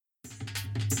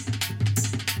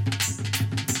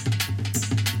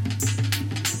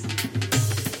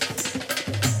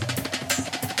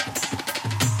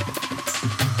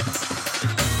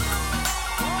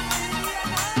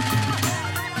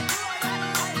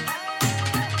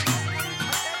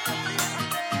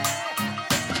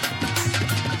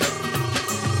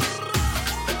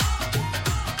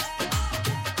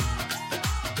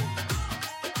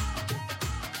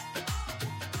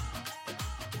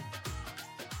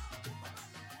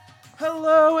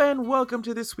Hello and welcome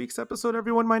to this week's episode,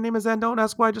 everyone. My name is Ann. Don't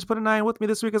ask why. I just put an eye. With me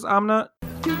this week is Amna.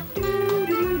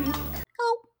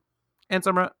 Oh, And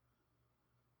Samra.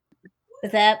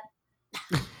 what's up?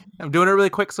 I'm doing it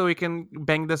really quick so we can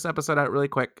bang this episode out really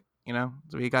quick. So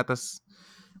we got this.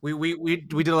 We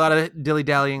did a lot of dilly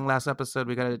dallying last episode.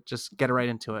 We gotta just get right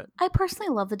into it. I personally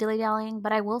love the dilly dallying,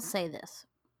 but I will say this: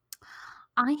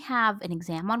 I have an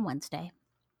exam on Wednesday,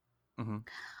 Mhm.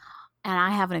 and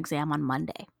I have an exam on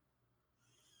Monday,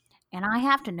 and I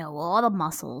have to know all the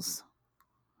muscles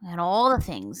and all the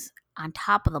things on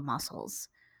top of the muscles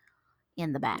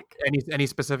in the back. Any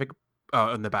specific?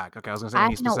 Oh, in the back. Okay, I was gonna say I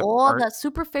any have to know specific all part. the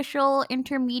superficial,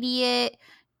 intermediate,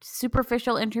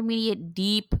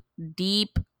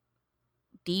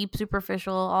 deep,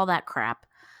 superficial, all that crap.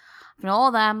 I know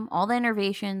all them, all the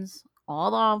innervations,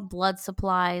 all the blood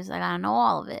supplies. I gotta know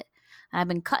all of it. And I've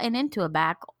been cutting into a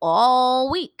back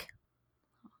all week.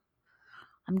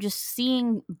 I'm just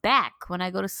seeing back when I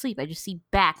go to sleep. I just see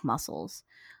back muscles,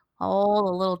 all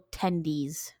the little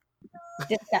tendies.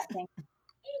 Disgusting.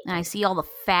 And I see all the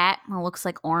fat. It looks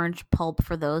like orange pulp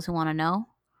for those who want to know.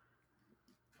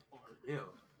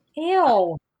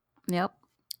 Ew. Yep.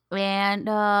 And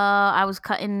I was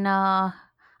cutting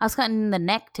the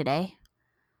neck today.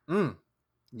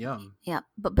 Yum. Yeah,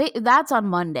 but that's on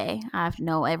Monday. I have to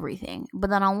know everything. But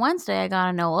then on Wednesday, I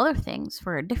gotta know other things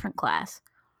for a different class.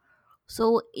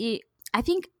 So I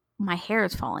think my hair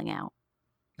is falling out.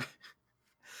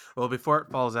 Well, before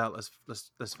it falls out,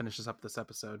 let's finish this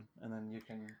episode, and then you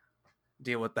can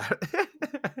deal with that.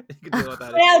 You can deal with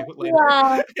that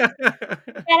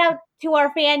Shout out to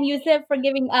our fan Yusuf for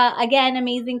giving again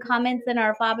amazing comments in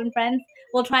our Fob and Friends.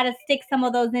 We'll try to stick some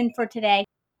of those in for today.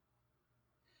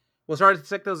 We'll try to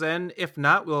stick those in. If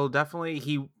not, we'll definitely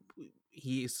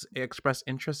he's expressed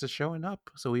interest in showing up,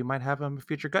 so we might have him a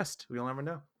future guest. We'll never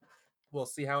know. We'll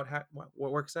see how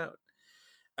what works out.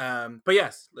 But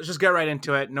yes, let's just get right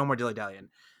into it. No more dilly dallying.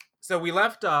 So we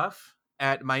left off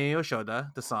at Mayu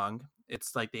Yoshoda, the song.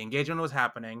 It's like the engagement was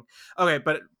happening. Okay,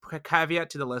 but caveat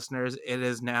to the listeners: it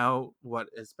is now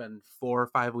it's been 4 or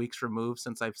 5 weeks removed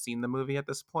since I've seen the movie at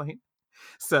this point.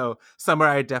 So somewhere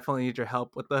I definitely need your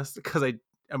help with this because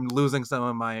I'm losing some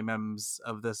of my memes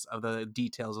of the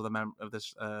details of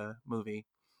this movie.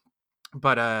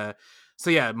 But so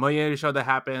yeah, Moyo show that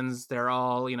happens. They're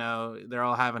all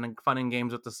having fun and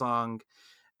games with the song,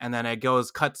 and then it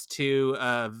cuts to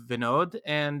Vinod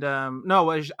and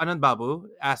Anand Babu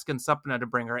asking Sapna to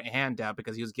bring her hand down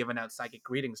because he was giving out psychic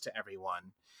greetings to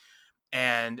everyone.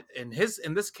 And in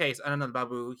this case, Anand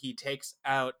Babu, he takes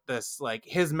out this, like,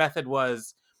 his method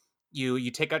was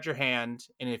you take out your hand,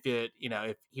 and if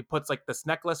he puts like this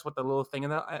necklace with the little thing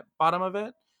in the bottom of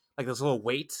it, like this little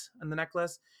weight in the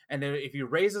necklace, and then if he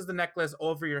raises the necklace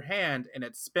over your hand and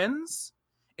it spins,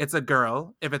 it's a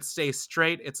girl. If it stays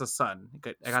straight, it's a son.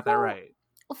 Good, I got that right.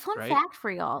 Fun right? fact for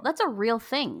y'all: that's a real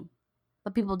thing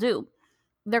that people do.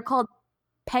 They're called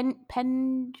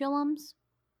pendulums.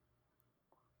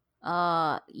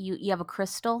 You have a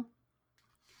crystal,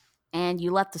 and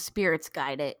you let the spirits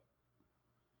guide it.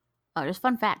 Oh, just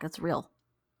fun fact. That's real.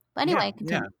 But anyway,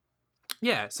 continue.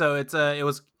 Yeah. So it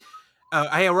was.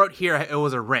 I wrote here it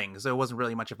was a ring, so it wasn't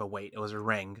really much of a weight. It was a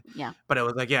ring. Yeah. But it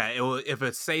was like, if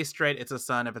it stays straight, it's a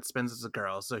son. If it spins, it's a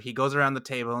girl. So he goes around the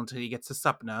table until he gets to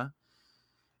Sapna,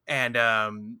 and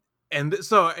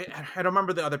so I don't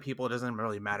remember the other people. It doesn't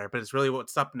really matter, but it's really what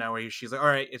Sapna, where she's like, all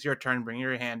right, it's your turn. Bring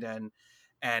your hand in,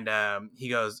 and he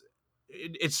goes.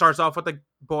 It starts off with the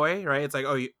boy, right? It's like,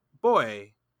 oh,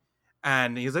 boy.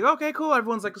 And he's like, okay, cool.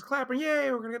 Everyone's like clapping.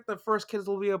 Yay, we're going to get the first kid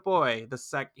will be a boy.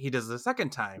 He does the second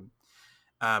time.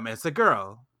 And it's a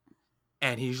girl.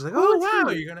 And he's like, oh, wow,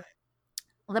 you're going to...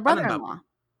 Well, the brother-in-law.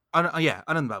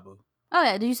 Anand Babu. Oh,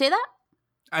 yeah. Did you say that?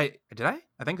 I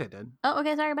think I did. Oh,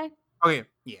 okay. Sorry, bye. Okay,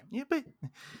 but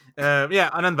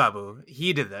Anand Babu,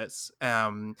 he did this.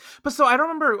 But so I don't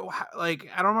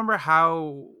remember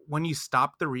how when you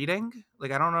stopped the reading,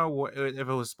 like I don't know if it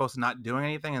was supposed to not doing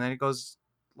anything, and then it goes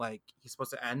like he's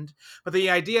supposed to end. But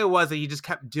the idea was that he just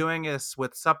kept doing this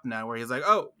with Sapna, where he's like,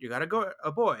 oh, you got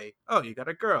a boy, oh, you got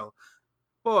a girl,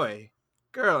 boy,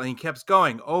 girl, and he keeps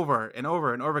going over and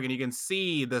over and over again. You can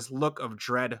see this look of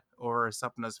dread over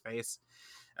Sapna's face.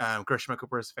 Grishma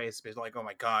Cooper's face is like, oh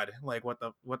my god, like what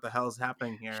the hell is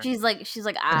happening here? She's like,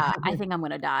 I think I'm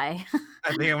gonna die. I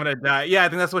think I'm gonna die. Yeah, I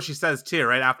think that's what she says too,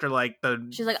 right after like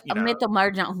she's like, Amita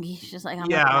Marjangi. She's like, I'm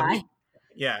gonna die.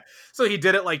 Yeah. So he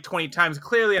did it like 20 times,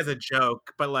 clearly as a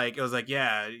joke, but like it was like,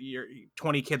 yeah, you're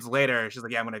 20 kids later. She's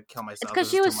like, yeah, I'm gonna kill myself. It's because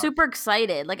she was super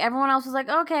excited. Like everyone else was like,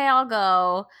 okay, I'll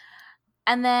go.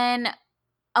 And then,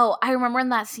 I remember in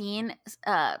that scene,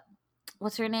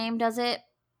 what's her name does it.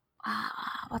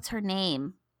 What's her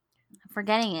name? I'm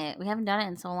forgetting it. We haven't done it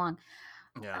in so long.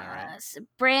 Yeah, all right.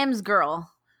 Bram's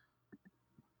girl.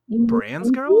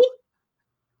 Brand's girl?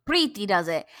 Preeti does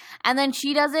it. And then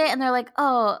she does it, and they're like,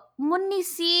 oh, Munni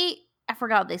see. I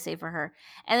forgot what they say for her.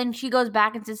 And then she goes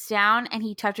back and sits down, and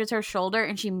he touches her shoulder,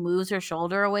 and she moves her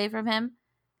shoulder away from him.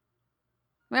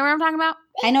 Remember what I'm talking about?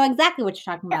 I know exactly what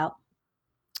you're talking about.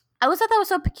 I always thought that was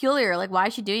so peculiar. Like, why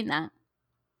is she doing that?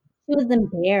 She was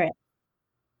embarrassed.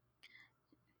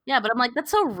 Yeah, but I'm like,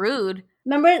 that's so rude.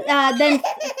 Remember, then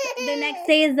the next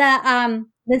day is the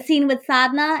scene with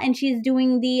Sadhna, and she's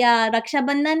doing the Raksha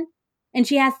Bandhan, and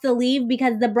she has to leave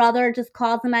because the brother just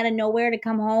calls him out of nowhere to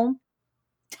come home.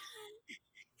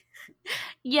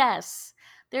 Yes.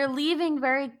 They're leaving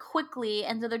very quickly,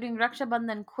 and so they're doing Raksha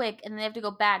Bandhan quick, and they have to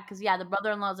go back because the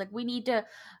brother-in-law is like, we need to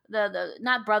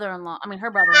not brother-in-law. I mean, her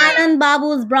brother-in-law. Anand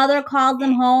Babu's brother calls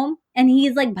him home, and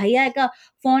he's like, "भैया का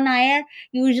phone आया है.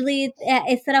 Usually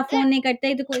इस तरह phone नहीं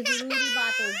करते तो कोई जरूरी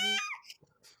बात होगी."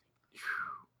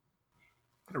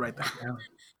 I'm gonna write that down.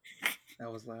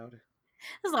 That was loud.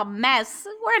 This is a mess.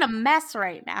 We're in a mess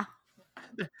right now.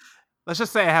 Let's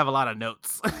just say I have a lot of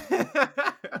notes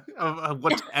of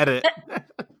what to edit.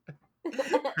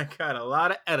 I got a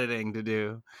lot of editing to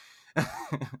do.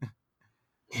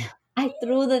 I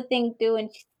threw the thing too, and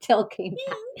she still came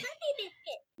back.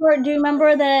 Do you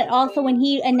remember that also when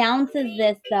he announces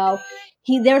this, though,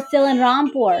 they're still in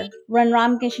Rampur when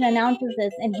Ramkrishna announces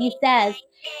this, and he says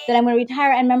that I'm going to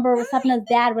retire. And remember Sapna's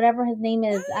dad, whatever his name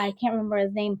is, I can't remember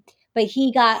his name, but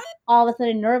he got all of a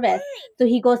sudden nervous. So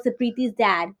he goes to Preeti's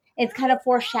dad. It's kind of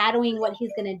foreshadowing what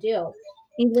he's going to do.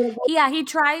 He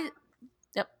tries.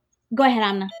 Yep. Go ahead,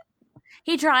 Amna.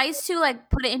 He tries to like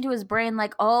put it into his brain,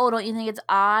 like, oh, don't you think it's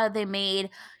odd they made,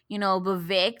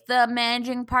 Vivek the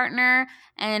managing partner,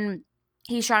 and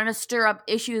he's trying to stir up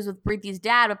issues with Preeti's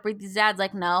dad, but Preeti's dad's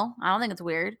like, no, I don't think it's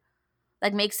weird.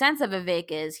 Like, makes sense that Vivek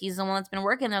is. He's the one that's been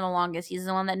working there the longest. He's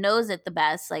the one that knows it the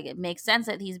best. Like, it makes sense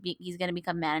that he's going to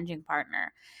become managing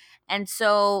partner. And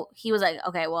so he was like,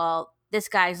 okay, well, this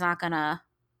guy's not going to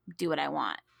do what I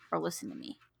want or listen to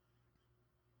me.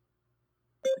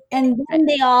 And then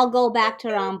they all go back to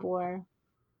Rampur.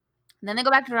 Then they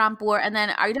go back to Rampur, and then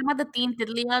are you talking about the Teen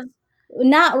Titliyas?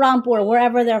 Not Rampur,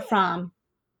 wherever they're from.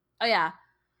 Oh yeah,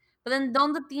 but then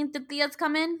don't the Teen Titliyas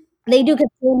come in? They do because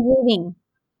they're moving.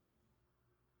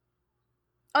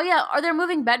 Oh yeah, are they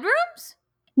moving bedrooms?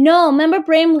 No, remember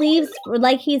Prem leaves,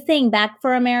 like he's saying, back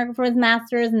for America for his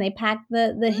masters, and they pack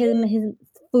his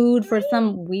food for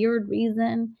some weird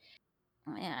reason.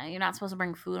 Yeah, you're not supposed to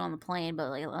bring food on the plane, but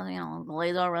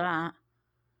glaze over that.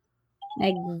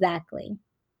 Exactly.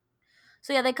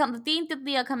 So yeah, the Teen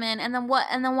Titliya come in, and then what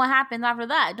happens after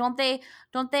that? Don't they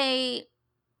do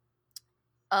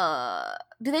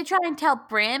they try and tell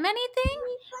Bram anything?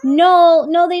 No,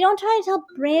 they don't try to tell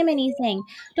Bram anything.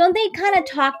 Don't they kind of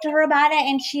talk to her about it,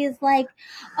 and she's like,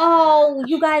 oh,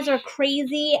 you guys are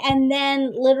crazy, and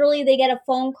then literally they get a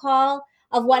phone call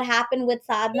of what happened with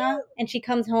Sadhna, and she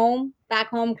comes back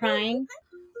home crying.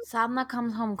 Sadhna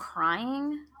comes home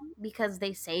crying because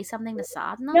they say something to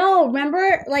Sadhna? No,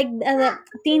 remember, like, the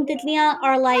Teen Titliya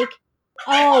are like,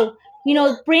 oh,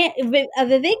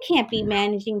 Vivek can't be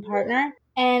managing partner.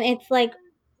 And it's like,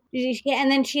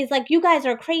 and then she's like, you guys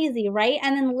are crazy, right?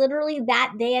 And then literally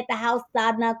that day at the house,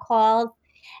 Sadhna calls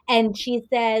and she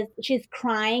says, she's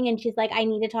crying and she's like, I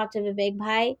need to talk to Vivek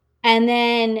Bhai. And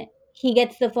then he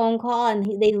gets the phone call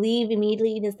and they leave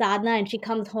immediately to Sadhna, and she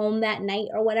comes home that night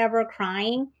or whatever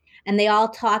crying. And they all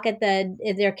talk at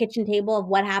their kitchen table of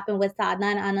what happened with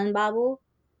Sadhna and Anand Babu.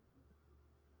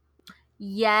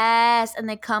 Yes, and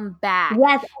they come back.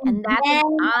 Yes, and that's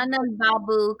when Anand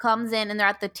Babu comes in, and they're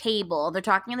at the table. They're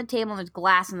talking at the table, and there's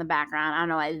glass in the background. I don't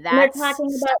know why that's... They're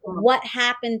talking about what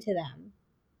happened to them.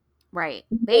 Right.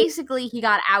 Basically, he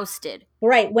got ousted.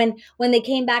 Right, when they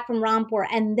came back from Rampur.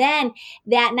 And then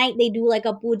that night, they do like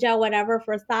a puja, whatever,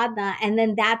 for Sadhna. And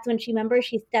then that's when she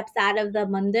steps out of the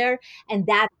mandir. And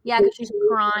that's... Yeah, because she's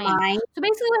crying. So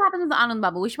basically what happens with Anand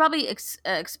Babu, we should probably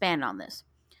expand on this.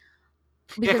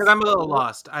 Because I'm a little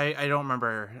lost. I don't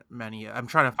remember many. I'm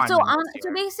trying to find. So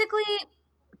basically,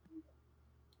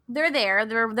 they're there.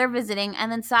 They're visiting,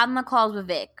 and then Sadhna calls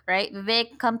Vivek. Right,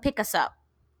 Vivek, come pick us up.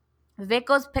 Vivek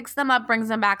goes, picks them up, brings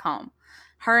them back home.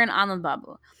 Her and Anand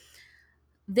Babu.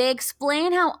 They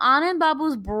explain how Anand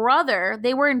Babu's brother.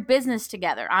 They were in business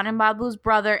together. Anand Babu's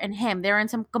brother and him. They were in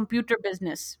some computer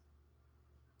business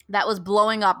that was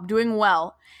blowing up, doing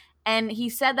well. And he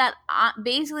said that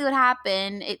basically what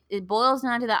happened, it boils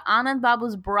down to that Anand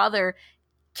Babu's brother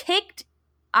kicked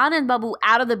Anand Babu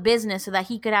out of the business so that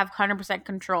he could have 100%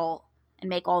 control and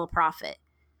make all the profit.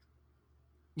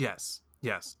 Yes.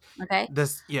 Okay.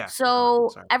 Yeah. So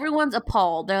Sorry. everyone's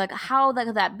appalled. They're like, how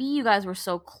could that be? You guys were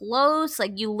so close.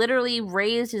 Like, you literally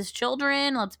raised his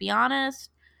children. Let's be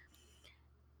honest.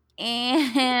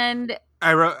 And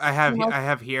I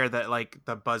have here that, like,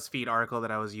 the BuzzFeed article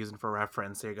that I was using for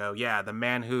reference. There you go. Yeah, the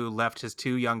man who left his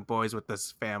 2 young boys with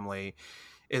this family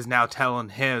is now telling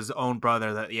his own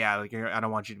brother that, yeah, like, I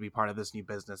don't want you to be part of this new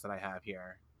business that I have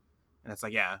here. And it's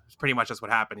like, yeah, it's pretty much just what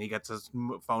happened. He gets his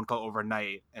phone call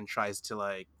overnight and tries to,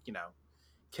 like,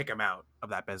 kick him out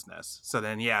of that business. So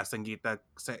then, yeah, Sangeeta,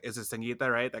 is it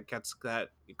Sangeeta, right? That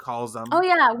calls them. oh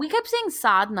yeah, we kept saying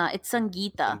Sadhna. It's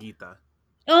Sangeeta. Sangeeta.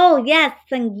 Oh yes,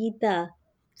 Sangeeta.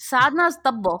 Sadhna's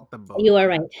Tabbo. You are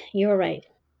right. You are right.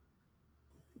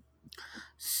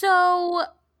 So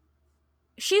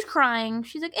she's crying.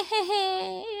 She's like,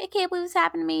 I can't believe this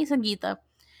happened to me, Sangeeta.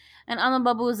 And Anand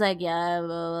Babu was like, yeah,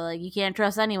 well, like, you can't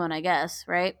trust anyone, I guess,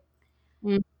 right?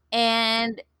 Mm.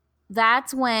 And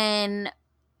that's when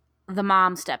the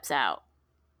mom steps out.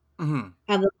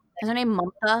 Mm-hmm. Is her name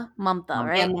Mamta,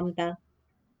 right? Yeah, Mamta.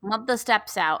 Mamta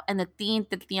steps out, and the teen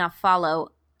Titliya follow,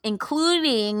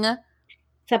 including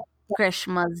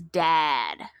Krishma's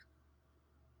dad.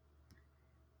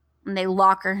 And they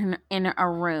lock her in a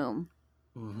room.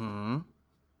 Mm-hmm.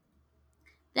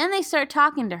 Then they start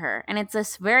talking to her, and it's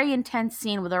this very intense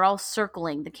scene where they're all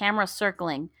circling, the camera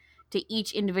circling to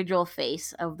each individual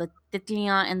face of the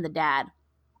Titliya and the dad.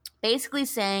 Basically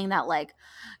saying that, like,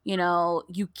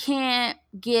 you can't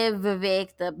give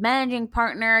Vivek the managing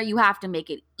partner. You have to make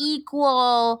it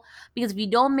equal, because if you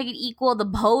don't make it equal, the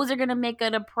Bhos are going to make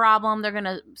it a problem. They're going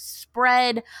to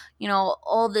spread,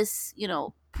 all this,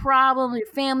 problem. Your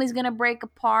family's going to break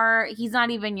apart. He's not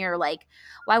even your, like,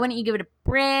 why wouldn't you give it to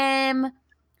Brim,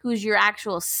 who's your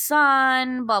actual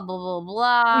son, blah, blah, blah,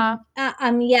 blah.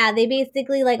 Yeah, they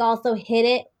basically, like, also hit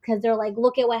it, because they're like,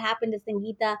 look at what happened to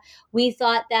Sangeeta. We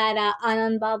thought that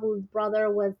Anand Babu's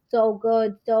brother was so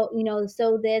good, so,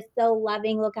 so this, so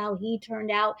loving. Look how he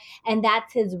turned out. And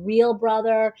that's his real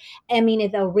brother. I mean,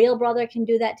 if a real brother can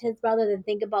do that to his brother, then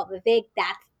think about Vivek.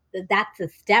 That's a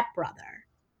stepbrother.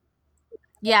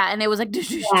 Yeah, and it was like,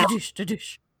 it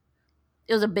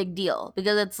was a big deal,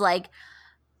 because it's like,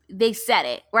 they said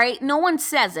it, right? No one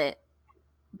says it,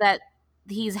 that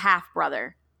he's half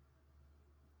brother,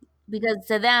 because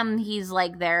to them he's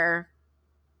like their,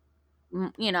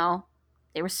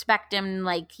 they respect him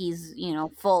like he's,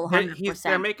 full 100%.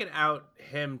 They're making out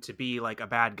him to be like a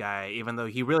bad guy, even though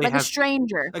he really like has a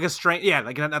stranger. like a strange, yeah,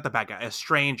 like not the bad guy, a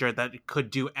stranger that could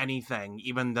do anything,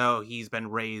 even though he's been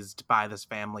raised by this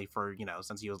family for,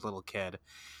 since he was a little kid.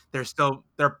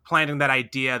 They're planting that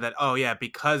idea that, oh yeah,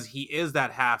 because he is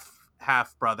that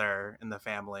half brother in the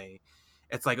family,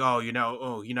 it's like, oh, you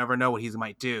never know what he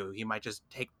might do. He might just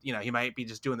take, he might be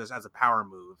just doing this as a power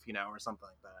move, or something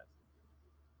like that.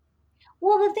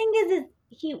 Well, the thing is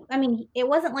it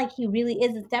wasn't like he really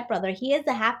is a stepbrother. He is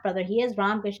a half brother. He is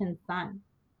Ram Krishan's son.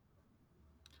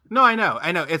 No, I know.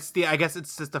 I guess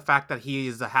it's just the fact that he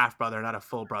is a half brother, not a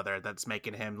full brother, that's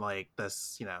making him like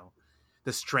this,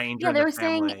 the stranger in the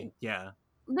family. Saying, yeah.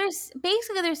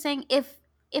 They're saying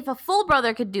if a full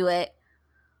brother could do it,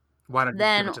 why don't you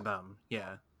give it to them?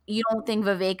 Yeah. You don't think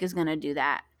Vivek is gonna do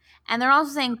that? And they're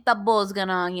also saying Tabbo is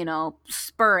gonna,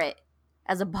 spur it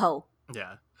as a Bho.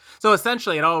 Yeah. So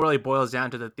essentially, it all really boils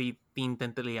down to the Teen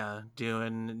Titliya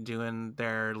doing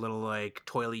their little, like,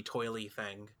 toily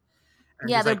thing. And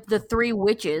yeah, the 3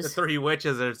 witches. The 3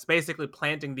 witches are basically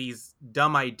planting these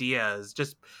dumb ideas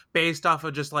just based off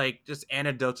of just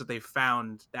anecdotes that they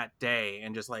found that day,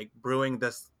 and just like brewing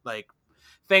this like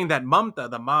thing that Mamta,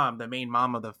 the main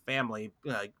mom of the family,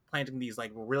 planting these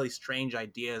like really strange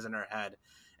ideas in her head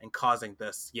and causing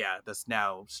this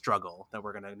now struggle that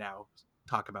we're gonna now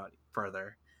talk about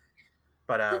further.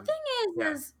 But the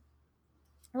thing is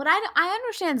what I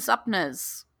understand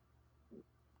Sapna's,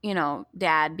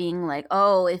 dad being like,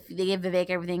 oh, if they give Vivek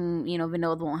everything,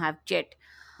 Vinod won't have chit.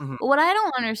 Mm-hmm. But what I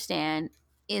don't understand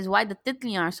is why the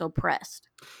Titliya are so pressed.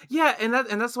 Yeah, and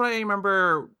that's what I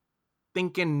remember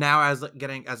thinking now as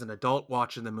an adult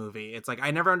watching the movie. It's like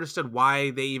I never understood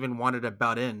why they even wanted to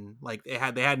butt in. Like they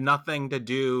had nothing to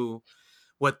do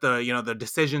with the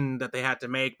decision that they had to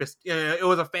make. It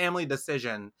was a family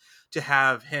decision to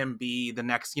have him be the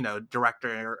next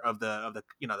director of the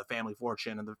family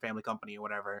fortune and the family company or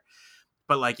whatever.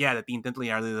 But like, yeah, the Teen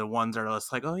Titliya are the ones that are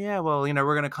just like, oh yeah, well,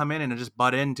 we're gonna come in and just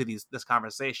butt into this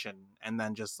conversation and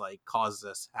then just like cause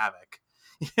this havoc.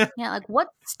 Yeah, like what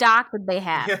stock did they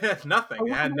have? Nothing.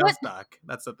 They had no stock.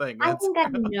 That's the thing. I think I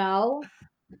know.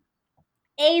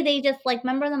 They just like,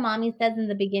 remember the mommy says in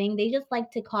the beginning, they just like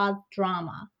to cause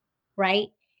drama. right?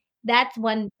 That's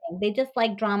one thing. They just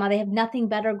like drama. They have nothing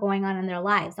better going on in their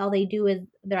lives. All they do is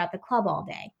they're at the club all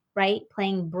day, right?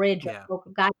 Playing bridge or Yeah.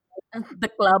 poker. God, The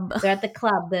club. they're at the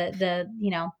club.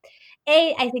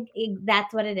 I think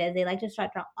that's what it is. They like to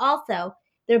start drama. Also,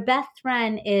 their best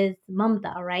friend is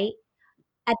Mamta, right?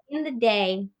 At the end of the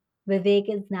day,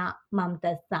 Vivek is not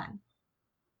Mamta's son.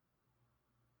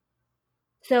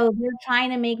 So they're trying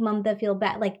to make Mamta feel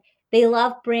bad. Like they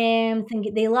love Brim,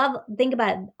 they love, think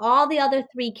about it, all the other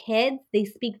 3 kids, they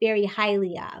speak very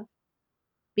highly of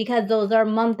because those are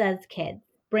Mamta's kids.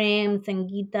 Brim,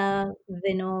 Sangeeta,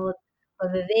 Vinod,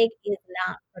 but Vivek is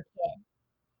not her kid.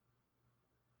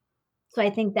 So I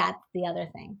think that's the other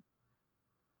thing.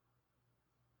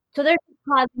 So they're just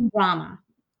causing drama.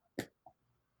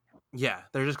 Yeah,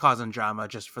 they're just causing drama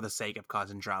just for the sake of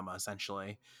causing drama,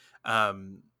 essentially.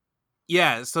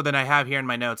 Yeah, so then I have here in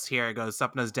my notes here, it goes,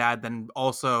 Sapna's dad then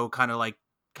also kind of like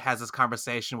has this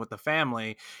conversation with the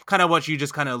family, kind of what you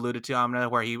just kind of alluded to, Amna,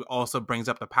 where he also brings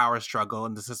up the power struggle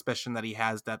and the suspicion that he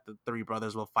has that the 3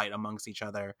 brothers will fight amongst each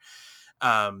other.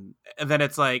 And then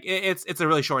it's like it's a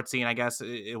really short scene, I guess.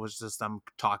 It was just them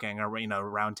talking or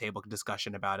round table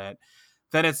discussion about it.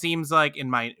 Then it seems like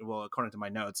according to my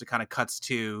notes, it kind of cuts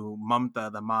to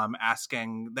Mamta, the mom,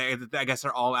 asking. I guess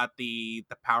they're all at the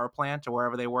power plant or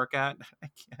wherever they work at.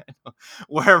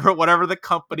 Whatever the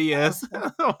company is,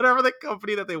 whatever the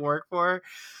company that they work for.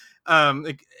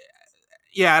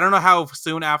 Yeah, I don't know how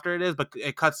soon after it is, but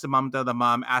it cuts to Mamta, the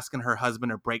mom, asking her husband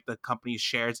to break the company's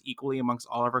shares equally amongst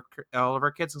all of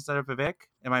her kids instead of Vivek.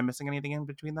 Am I missing anything in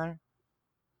between there?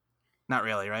 Not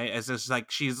really, right? It's just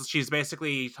like she's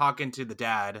basically talking to the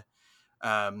dad,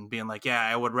 being like, "Yeah,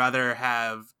 I would rather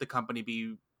have the company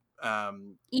be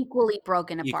Equally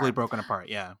broken apart."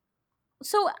 Yeah.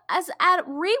 So as at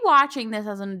rewatching this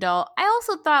as an adult, I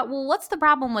also thought, well, what's the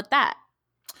problem with that?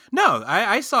 No,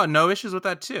 I saw no issues with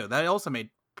that too. That also made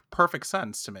perfect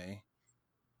sense to me.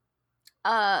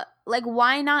 Like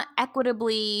why not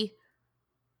equitably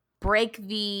break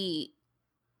the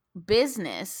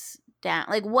business down?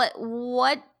 Like what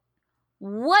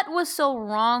was so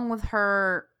wrong with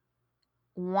her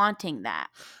wanting that?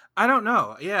 I don't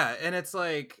know. Yeah, and it's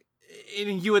like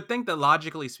you would think that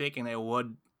logically speaking they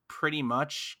would pretty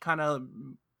much kind of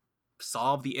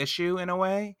solve the issue in a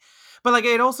way. But like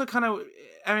it also kind of,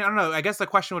 I mean, I don't know. I guess the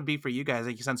question would be for you guys,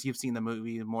 like, since you've seen the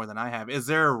movie more than I have, is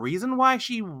there a reason why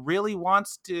she really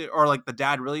wants to, or like the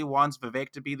dad really wants Vivek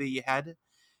to be the head?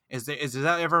 Is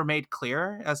that ever made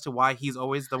clear as to why he's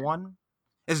always the one?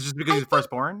 Is it just because he's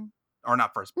firstborn, or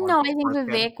not firstborn? No, But I think first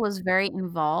kid? Vivek was very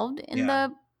involved in Yeah.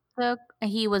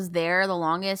 he was there the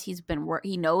longest.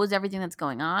 He knows everything that's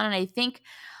going on, and I think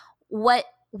what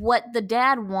the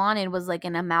dad wanted was like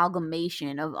an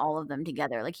amalgamation of all of them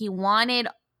together. Like he wanted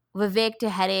Vivek to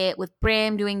head it with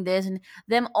Brim doing this and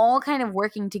them all kind of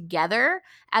working together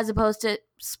as opposed to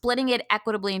splitting it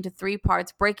equitably into 3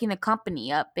 parts, breaking the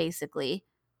company up basically,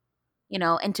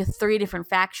 into 3 different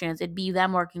factions. It'd be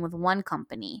them working with one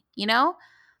company,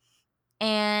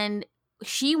 And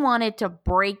she wanted to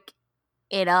break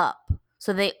it up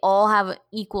so they all have an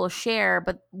equal share,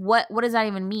 but what does that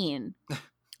even mean?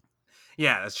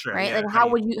 Yeah, that's true. Right? Yeah, Like how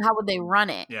would they run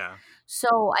it? Yeah.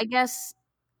 So I guess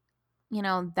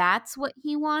that's what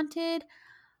he wanted,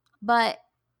 but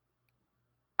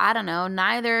I don't know.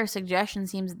 Neither suggestion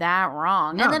seems that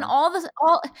wrong. No. And then I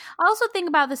also think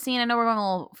about the scene. I know we're going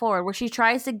a little forward where she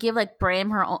tries to give like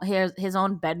Bram his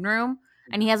own bedroom,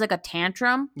 and he has like a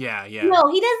tantrum. Yeah.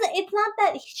 No, he doesn't. It's not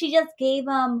that she just gave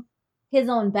him his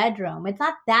own bedroom. It's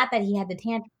not that he had the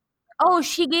tantrum. Oh,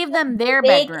 she gave them their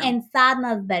Vivek bedroom. and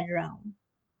Sadhna's bedroom.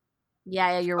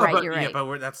 Yeah, you're right. You're right. Yeah,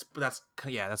 but that's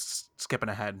skipping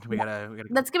ahead. We gotta.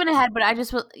 That's skipping ahead, but I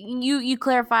just you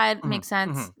clarified. Makes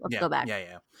sense. Let's go back.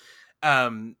 Yeah.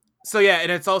 So yeah,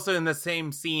 and it's also in the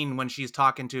same scene when she's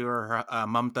talking to her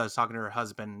Mamta is talking to her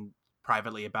husband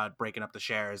privately about breaking up the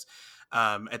shares.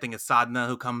 I think it's Sadhna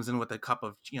who comes in with a cup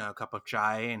of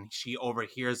chai, and she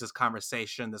overhears this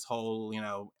conversation, this whole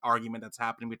argument that's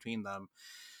happening between them.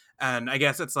 And I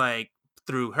guess it's like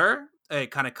through her, it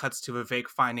kind of cuts to Vivek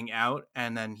finding out,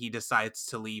 and then he decides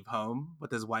to leave home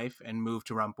with his wife and move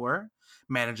to Rampur,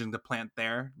 managing the plant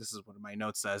there. This is what my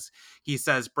note says. He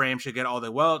says Bram should get all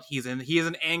the wealth. He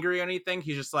isn't angry or anything.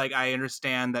 He's just like, I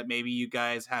understand that maybe you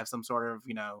guys have some sort of,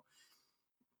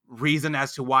 reason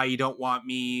as to why you don't want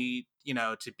me,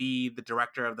 to be the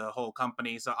director of the whole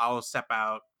company. So I'll step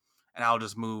out and I'll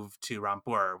just move to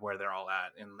Rampur where they're all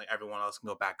at, and everyone else can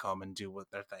go back home and do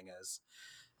what their thing is.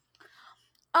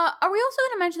 Are we also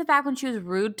going to mention the fact when she was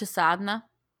rude to Sadhna,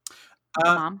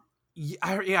 mom?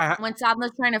 Yeah. When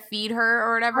Sadhna's trying to feed her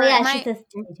or whatever. Oh yeah, she says.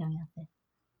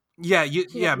 Yeah, She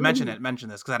doesn't mention know. it. Mention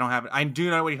this because I don't have it. I do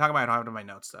know what you're talking about. I don't have it in my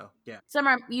notes though. Yeah.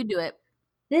 Summer, you do it.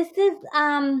 This is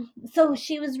so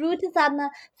she was rude to Sadhana.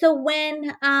 So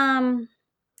when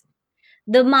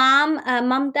the mom,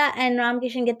 Mamta and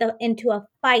Ramkishan get into a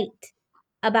fight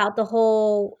about the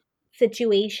whole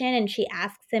situation, and she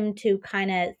asks him to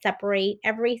kind of separate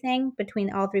everything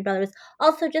between all three brothers.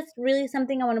 Also, just really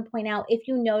something I want to point out. If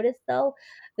you notice, though,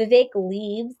 Vivek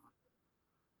leaves,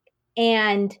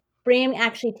 and Bram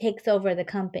actually takes over the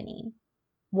company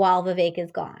while Vivek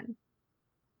is gone.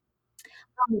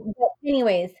 But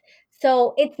anyways,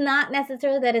 so it's not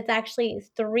necessarily that it's actually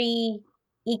 3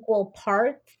 equal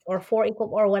parts or 4 equal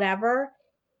or whatever.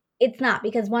 It's not,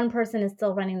 because one person is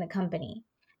still running the company.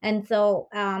 And so,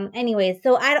 anyways,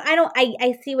 so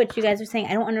I see what you guys are saying.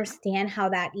 I don't understand how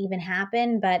that even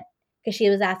happened, but because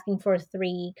she was asking for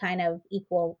 3 kind of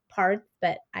equal parts,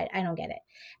 but I don't get it.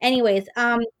 Anyways,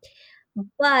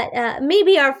 but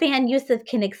maybe our fan Yusuf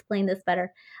can explain this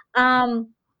better.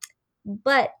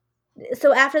 But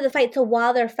so after the fight, so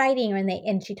while they're fighting,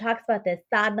 and she talks about this,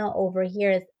 Sadhna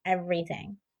overhears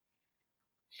everything.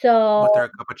 So With their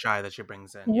cup of chai that she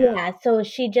brings in. Yeah. yeah, so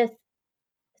she just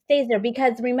stays there,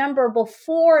 because remember,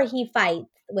 before he fights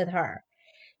with her,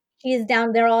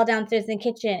 they're all downstairs in the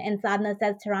kitchen, and Sadhna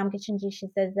says to Ram Kishanji, she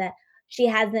says that she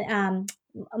hasn't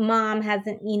mom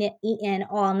hasn't eaten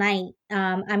all night.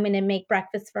 I'm gonna make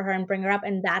breakfast for her and bring her up.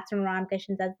 And that's when Ram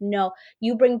Kishan says, no,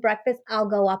 you bring breakfast, I'll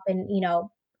go up and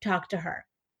talk to her.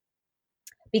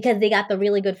 Because they got the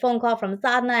really good phone call from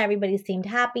Sadhna, everybody seemed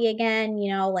happy again,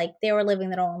 like they were living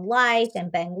their own life in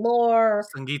Bangalore.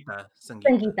 Sangeeta.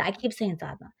 Sangeeta, I keep saying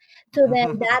Sadhna. So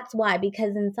then that's why,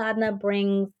 because then Sadhna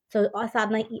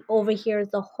overhears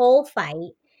the whole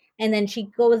fight, and then she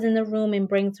goes in the room and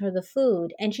brings her the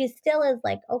food, and she still is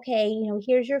like, okay,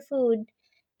 here's your food,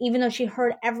 even though she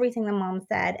heard everything the mom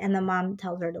said, and the mom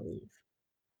tells her to leave.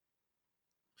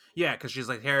 Yeah, because she's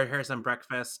like, here's some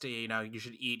breakfast. You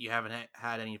should eat. You haven't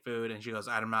had any food. And she goes,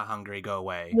 I'm not hungry. Go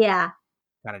away. Yeah.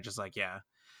 Kind of just like, yeah.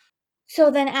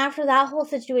 So then after that whole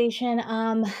situation,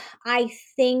 I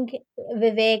think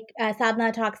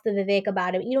Sadhna talks to Vivek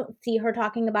about it. You don't see her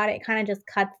talking about it. It kind of just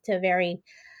cuts to very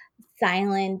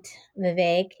silent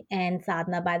Vivek and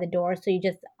Sadhna by the door. So you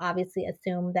just obviously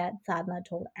assume that Sadhna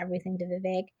told everything to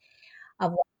Vivek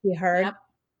of what he heard. Yep.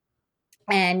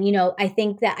 And, I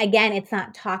think that, again, it's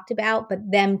not talked about, but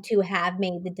them two have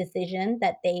made the decision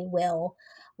that they will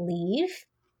leave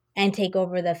and take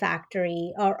over the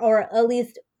factory, or at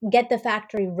least get the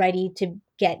factory ready to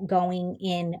get going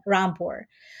in Rampur.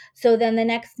 So then the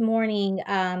next morning,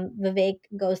 Vivek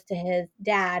goes to his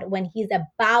dad when he's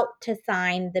about to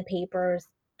sign the papers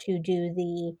to do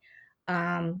the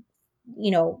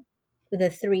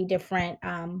 3 different,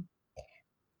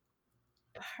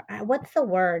 what's the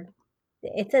word?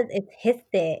 It says it's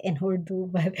hisse in Urdu,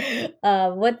 but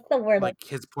what's the word? Like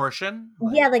his portion?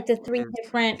 Yeah, like the 3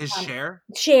 different his share?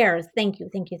 shares. Thank you.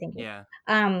 Yeah.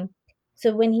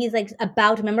 So when he's like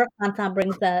about to, remember, Khan Saab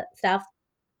brings the stuff,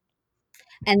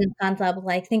 and then Khan Saab was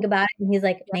like, think about it, and he's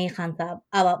like, nahi Khan Saab,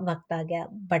 ab waqt aa gaya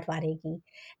batware ki.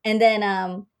 And then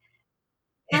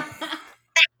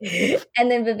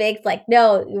and then Vivek's like,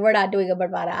 no, we're not doing a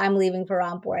Barbada. I'm leaving for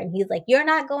Rampur. And he's like, you're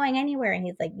not going anywhere. And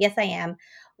he's like, yes, I am.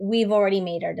 We've already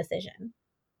made our decision.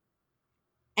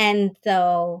 And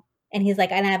he's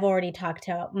like, and I've already talked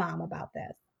to mom about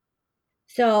this.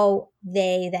 So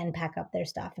they then pack up their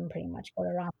stuff and pretty much go to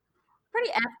Rampur.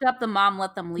 Pretty effed up the mom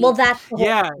let them leave. Well, that's the whole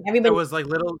Yeah. thing. Everybody There was like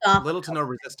little stopped. to no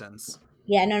resistance.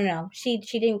 Yeah, no. She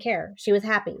didn't care. She was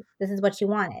happy. This is what she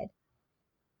wanted.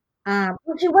 Well,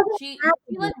 she wasn't She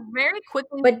happy, like very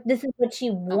quickly. but this is what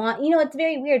she want. It's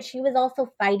very weird. She was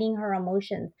also fighting her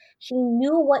emotions. She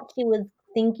knew what she was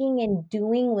thinking and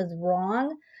doing was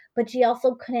wrong, but she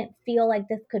also couldn't feel like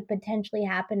this could potentially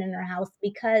happen in her house,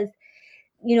 because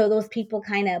those people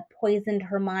kind of poisoned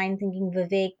her mind, thinking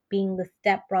Vivek, being the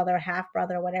stepbrother, half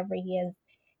brother, whatever he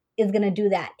is going to do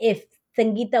that. If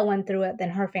Sangeeta went through it, then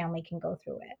her family can go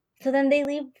through it. So then they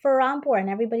leave for Rampur, and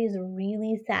everybody's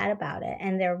really sad about it,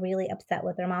 and they're really upset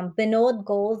with their mom. Vinod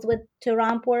goes to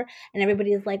Rampur, and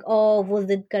everybody's like, oh, wo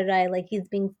zid kar raha hai, like he's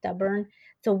being stubborn.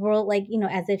 So we're like,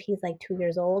 as if he's like 2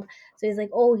 years old. So he's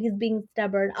like, oh, he's being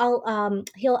stubborn. I'll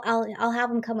have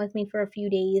him come with me for a few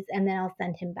days, and then I'll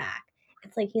send him back.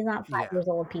 It's like he's not 5 years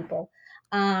old, people.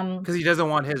 Because he doesn't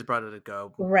want his brother to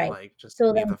go. Right. Like, just So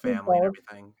leave then the he family and goes,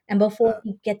 everything. and before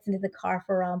he gets into the car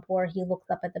for Rampur, he looks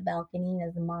up at the balcony, and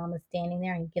his mom is standing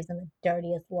there, and he gives him the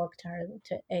dirtiest look to her.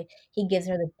 He gives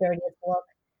her the dirtiest look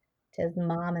to his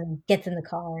mom, and gets in the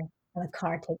car, and the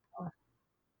car takes off.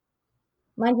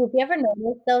 Mind you, if you ever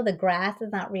notice though, the grass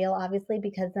is not real, obviously,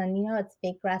 because then it's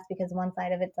fake grass because one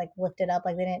side of it's like lifted up,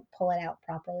 like they didn't pull it out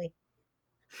properly.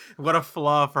 What a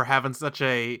flaw for having such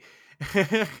a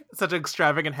such an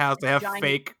extravagant house to have Giant.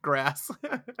 fake grass.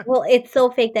 Well, it's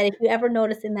so fake that if you ever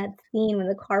notice in that scene when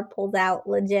the car pulls out,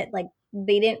 legit, like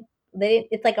they didn't.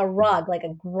 It's like a rug, like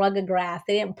a rug of grass.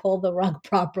 They didn't pull the rug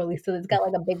properly, so it's got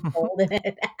like a big fold in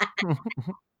it.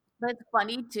 But it's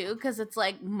funny too, because it's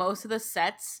like most of the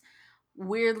sets,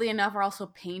 weirdly enough, are also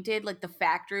painted. Like the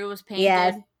factory was painted.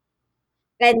 Yes,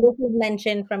 and this is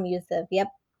mentioned from Yusuf. Yep.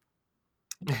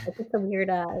 It's a weird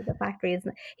the factory is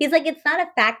he's like it's not a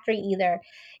factory either,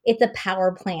 it's a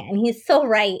power plant, and he's so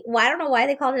right. Well, I don't know why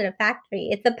they called it a factory.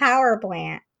 It's a power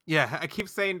plant. Yeah, I keep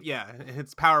saying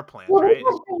it's power plant, Well, they right?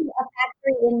 kept saying a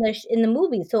factory in the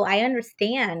movie, so I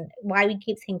understand why we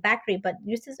keep saying factory, but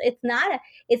it's not a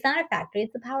factory,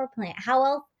 it's a power plant. How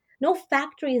else? No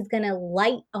factory is gonna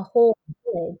light a whole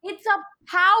village. It's a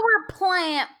power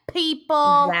plant,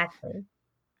 people. Exactly.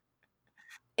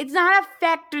 It's not a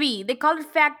factory. They call it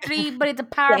factory, but it's a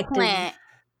power Factory. plant.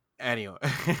 Anyway.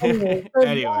 Anyway, so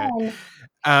Anyway.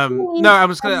 then No, I'm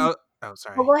just gonna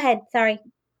sorry. go ahead. Sorry.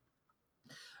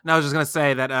 No, I was just gonna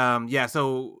say that yeah,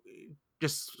 so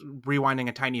just rewinding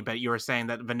a tiny bit, you were saying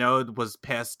that Vinod was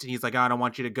pissed. He's like, oh, I don't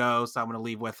want you to go, so I'm gonna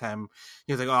leave with him.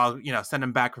 He was like, oh, send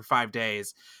him back for 5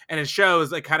 days. And it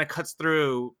shows, it kind of cuts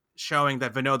through showing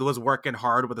that Vinod was working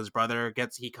hard with his brother.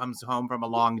 He comes home from a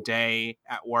long day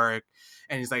at work,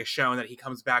 and he's like showing that he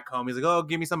comes back home. He's like, oh,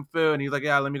 give me some food. And he's like,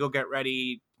 yeah, let me go get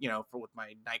ready, with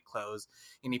my night clothes.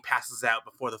 And he passes out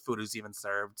before the food is even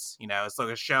served. So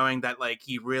it's showing that like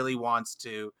he really wants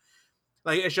to,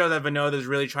 like, it shows that Vinod is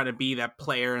really trying to be that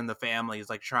player in the family. He's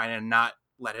like trying to not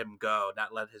let him go,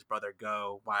 not let his brother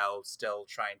go, while still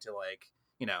trying to like,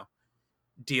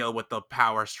 deal with the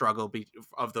power struggle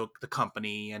of the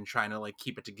company and trying to like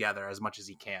keep it together as much as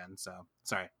he can. So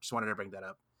sorry, just wanted to bring that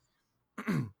up.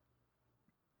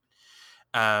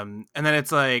 And then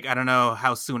it's like, I don't know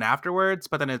how soon afterwards,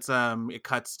 but then it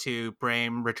cuts to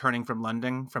Brahm returning from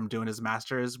London from doing his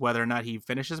masters. Whether or not he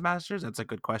finished his masters, that's a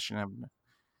good question.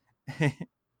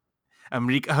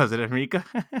 America, is it America?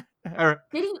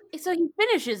 So he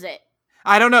finishes it.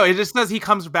 I don't know. It just says he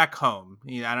comes back home.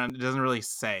 It doesn't really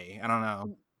say. I don't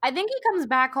know. I think he comes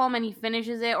back home and he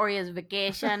finishes it, or he has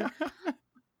vacation.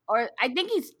 Or I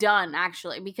think he's done,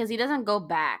 actually, because he doesn't go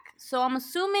back. So I'm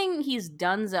assuming he's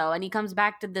donezo and he comes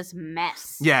back to this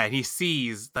mess. Yeah, he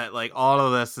sees that like all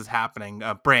of this is happening.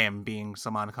 Brahm being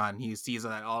Salman Khan, he sees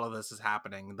that all of this is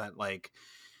happening. That like,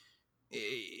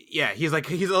 yeah, he's like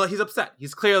he's upset.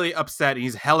 He's clearly upset. And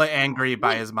he's hella angry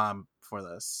by his mom for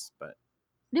this. But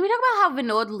did we talk about how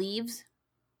Vinod leaves?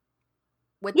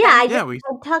 I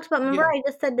talked about. Remember, I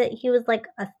just said that he was like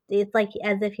it's like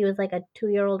as if he was like a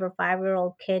 2-year-old or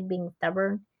 5-year-old kid being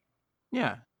stubborn.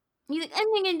 Yeah, he's like,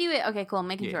 anything can do it. Okay, cool.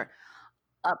 Making sure.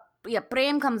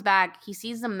 Prem comes back. He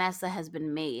sees the mess that has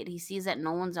been made. He sees that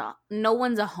no one's a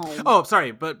home. Oh,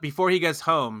 sorry, but before he gets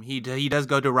home, he does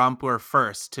go to Rampur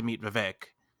first to meet Vivek.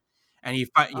 And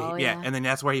and then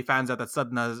that's where he finds out that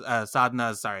Sadhna's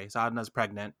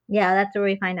pregnant. Yeah, that's where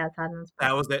we find out Sadhna's pregnant.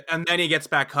 That was it. And then he gets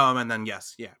back home, and then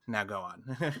now go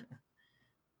on.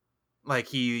 Like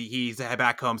he's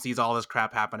back home, sees all this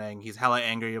crap happening. He's hella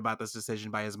angry about this decision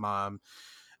by his mom.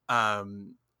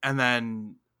 And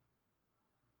then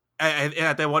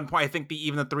at that one point, I think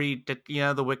even the three,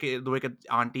 the wicked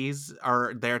aunties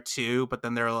are there too. But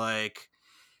then they're like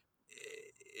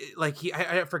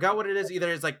I forgot what it is.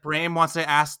 Either it's like Brahm wants to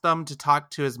ask them to talk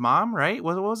to his mom, right?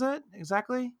 What was it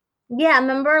exactly? Yeah,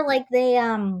 remember, like they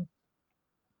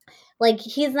like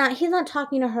he's not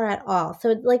talking to her at all. So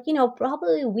it's like,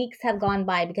 probably weeks have gone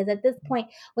by, because at this point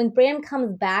when Brahm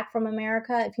comes back from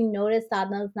America, if you notice,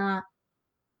 Sadhna's not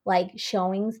like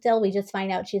showing still. We just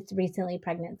find out she's recently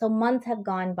pregnant. So months have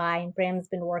gone by and Bram's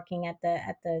been working at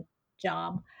the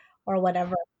job or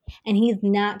whatever. And he's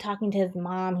not talking to his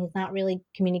mom. He's not really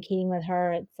communicating with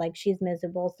her. It's like she's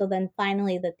miserable. So then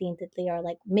finally the Teen Titli are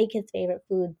like, make his favorite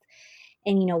foods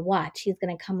and watch. She's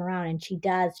gonna come around, and she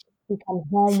does. He comes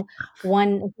home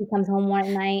one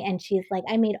night and she's like,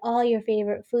 I made all your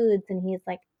favorite foods, and he's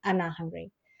like, I'm not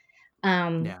hungry.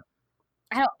 Yeah.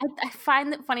 I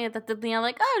find it funny that the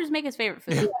like, oh, just make his favorite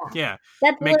food. Yeah.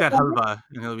 Make that halva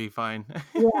and he'll be fine.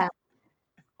 Yeah.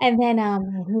 And then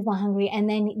he's not hungry. And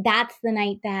then that's the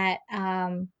night that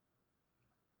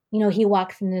he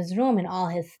walks in his room and all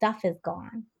his stuff is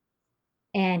gone.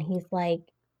 And he's like,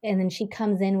 and then she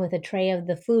comes in with a tray of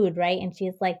the food, right? And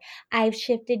she's like, I've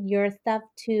shifted your stuff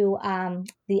to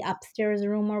the upstairs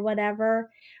room or whatever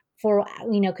for,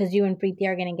 because you and Preeti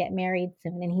are going to get married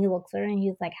soon. And he looks at her and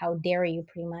he's like, how dare you,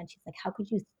 pretty much. He's like, how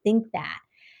could you think that?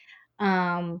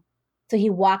 So he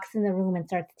walks in the room and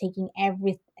starts taking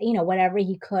whatever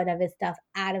he could of his stuff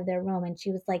out of their room. And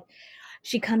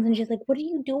she comes and she's like, what are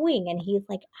you doing? And he's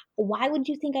like, why would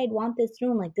you think I'd want this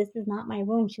room? Like, this is not my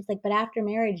room. She's like, but after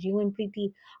marriage, you and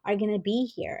Preeti are going to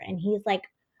be here. And he's like,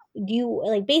 you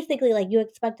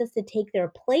expect us to take their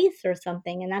place or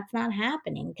something. And that's not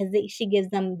happening, because she gives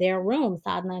them their room,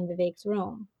 Sadhna and Vivek's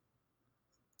room.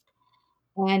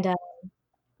 And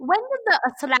when did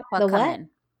the slapper The come what? in?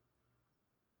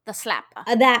 The slapper.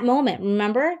 That moment,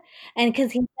 remember? And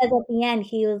because he says at the end,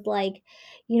 he was like,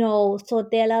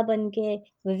 sotela banke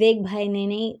Vivek bhai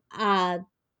ne nahi,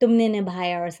 tumne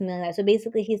nibhaya, or something like that. So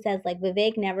basically he says, like,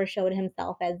 Vivek never showed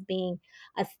himself as being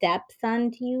a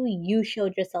stepson to you. You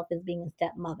showed yourself as being a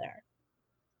stepmother.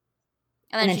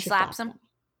 And then she slaps him.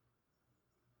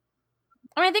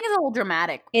 I mean, I think it's a little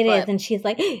dramatic. It is, and she's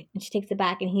like, and she takes it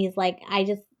back, and he's like,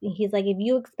 he's like, if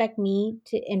you expect me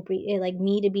to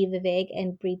me to be Vivek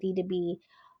and Preeti to be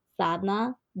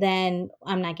Sadhna, then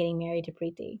I'm not getting married to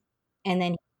Preeti. And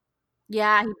then he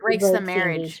breaks the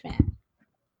marriage.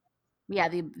 Yeah,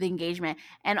 the engagement.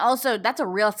 And also, that's a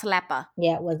real slapper.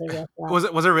 Yeah, it was a real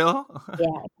slapper. Was it real?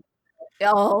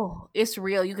 Yeah. Oh, it's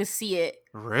real. You can see it.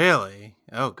 Really?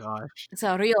 Oh gosh. It's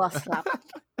a real slapper.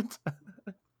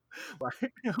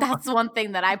 That's one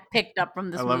thing that I picked up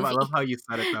from this movie. I love how you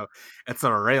said it, though. It's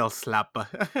a real slapper.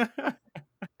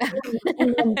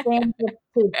 And then Graham gets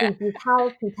to Preeti's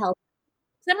house. He tells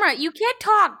Simra, you can't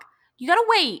talk. You gotta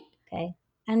wait. Okay,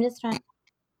 I'm just trying.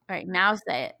 All right, now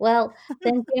say it. Well,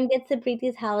 then Graham gets to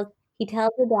Preeti's house. He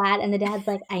tells the dad, and the dad's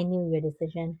like, I knew your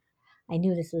decision. I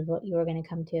knew this was what you were going to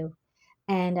come to.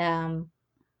 And then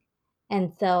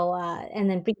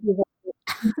Preeti's like,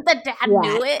 the dad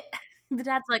knew it. The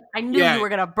dad's like, I knew you were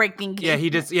going to break the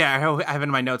engagement. I have in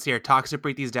my notes here, talks to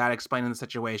Preeti's dad, explaining the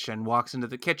situation, walks into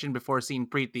the kitchen before seeing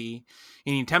Preeti,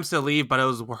 and he attempts to leave, but it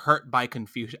was hurt by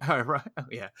confusion.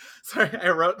 Sorry, I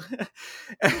wrote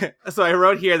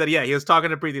here that, he was talking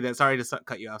to Preeti. Sorry to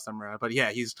cut you off, Samara, but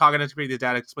he's talking to Preeti's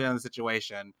dad, explaining the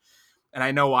situation. And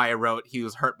I know why I wrote he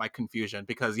was hurt by confusion,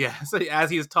 because, so as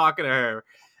he was talking to her,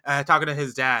 talking to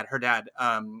his dad, her dad,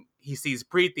 he sees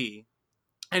Preeti.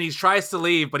 And he tries to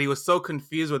leave, but he was so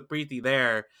confused with Preeti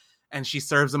there, and she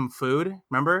serves him food.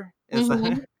 Remember?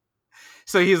 Mm-hmm.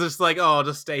 So he's just like, "Oh, I'll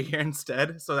just stay here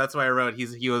instead." So that's why I wrote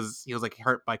he was like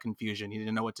hurt by confusion. He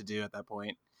didn't know what to do at that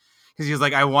point, because he was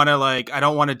like, I don't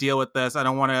want to deal with this. I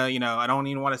don't want to, I don't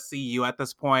even want to see you at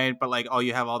this point. But like,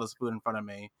 you have all this food in front of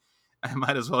me. I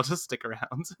might as well just stick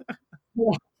around.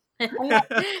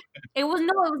 It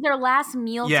was their last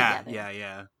meal together.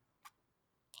 Yeah.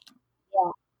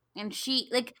 And she,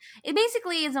 it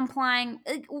basically is implying,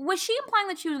 was she implying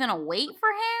that she was going to wait for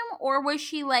him? Or was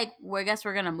she like, I guess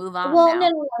we're going to move on now?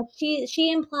 No.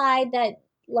 She implied that,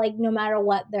 like, no matter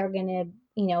what, they're going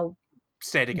to,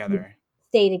 stay together.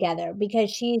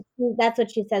 Because that's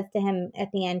what she says to him at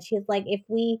the end. She's like,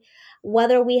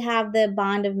 whether we have the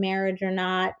bond of marriage or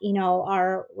not,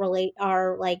 our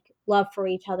love for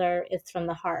each other is from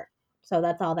the heart. So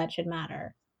that's all that should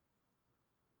matter.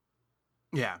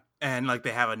 Yeah. And like they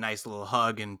have a nice little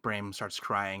hug, and Brahm starts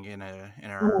crying in her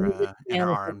arms, in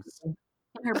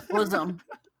her bosom.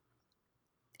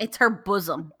 It's her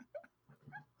bosom.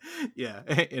 Yeah,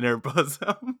 in her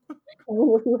bosom.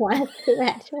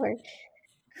 That short.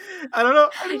 I don't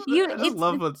know. I just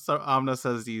love what Amna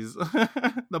says. These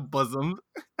the bosom.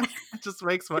 It just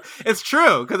makes fun. It's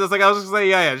true, because it's like I was just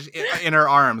saying, in her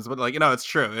arms, but like it's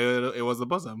true. It was the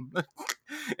bosom.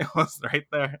 It was right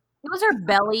there. It was her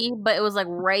belly, but it was like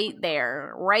right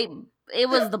there, right. It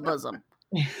was the bosom.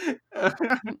 It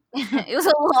was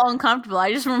a little uncomfortable.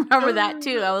 I just remember that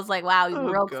too. I was like, "Wow,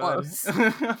 you're real close."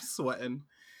 I'm sweating.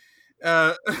 These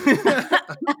are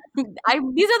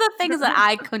the things that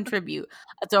I contribute.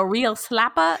 It's a real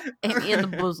slapper and in the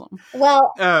bosom.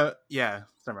 Well,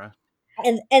 Samara.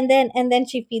 And then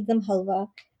she feeds them halva,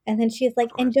 and then she's like,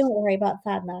 "And don't worry about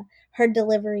Sadhna. Her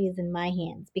delivery is in my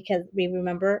hands, because we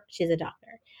remember she's a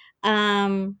doctor."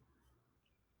 And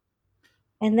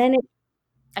then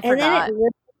I forgot.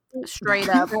 Straight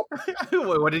up.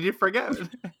 What did you forget?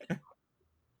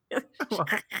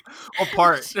 What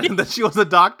part? That she was a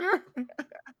doctor?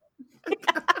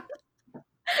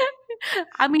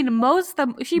 I mean,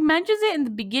 she mentions it in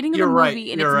the beginning of the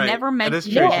movie, and it's never mentioned. It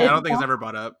is true. I don't think it's ever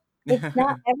brought up. It's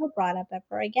not ever brought up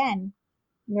ever again.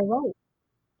 You're right.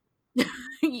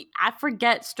 I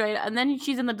forget straight up. And then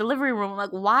she's in the delivery room. I'm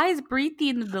like, why is Preeti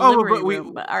in the delivery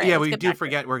room? But all right, we do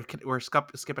forget. We're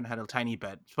skipping ahead a tiny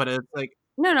bit, but it's like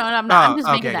no, I'm not. I'm just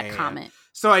making that comment.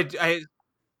 So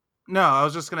no, I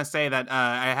was just gonna say that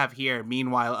I have here.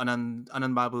 Meanwhile,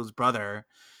 Anand Babu's brother,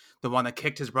 the one that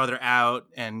kicked his brother out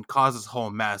and caused this whole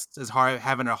mess, is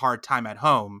having a hard time at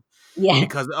home Yeah.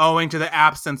 because owing to the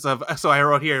absence of. So I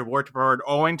wrote here word for word.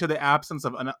 Owing to the absence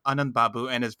of Anand Babu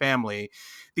and his family,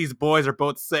 these boys are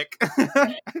both sick.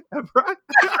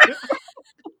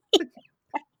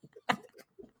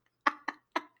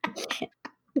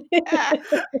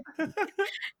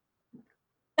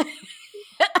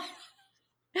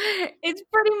 It's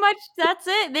pretty much that's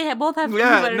it. They both have fever,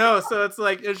 Yeah, but no, so it's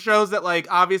like it shows that like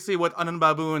obviously with Anand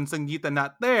Babu and Sangeeta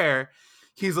not there,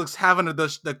 he's like having the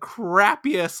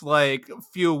crappiest like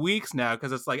few weeks now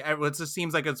because it's like it just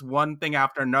seems like it's one thing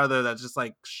after another that's just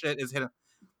like shit is hitting.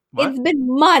 What? It's been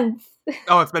months.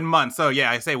 Oh, it's been months. So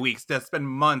yeah, I say weeks. It's been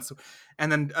months,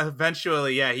 and then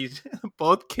eventually, yeah, he's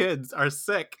both kids are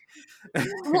sick.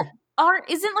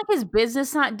 Isn't like his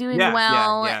business not doing Yeah,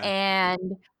 well, yeah. and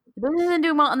the business isn't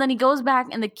doing well, and then he goes back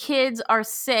and the kids are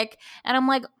sick, and I'm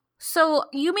like, so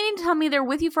you mean to tell me they're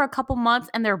with you for a couple months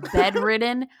and they're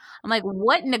bedridden? I'm like,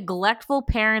 what neglectful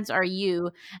parents are you?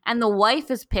 And the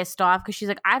wife is pissed off because she's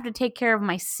like, I have to take care of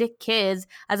my sick kids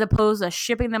as opposed to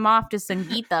shipping them off to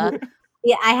Sangeeta.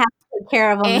 Yeah, I have to take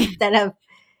care of them And- instead of,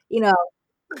 you know.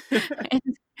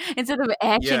 instead of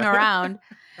etching around.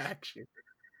 Actually.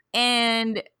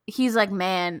 And he's like,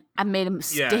 man, I made a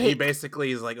mistake. Yeah, he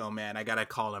basically is like, oh man, I gotta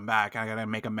call him back. I gotta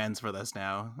make amends for this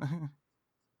now.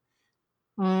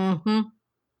 Mm-hmm.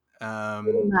 Yeah,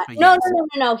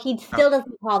 No. He still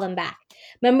doesn't call them back.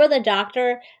 Remember the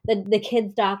doctor, the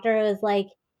kid's doctor was like,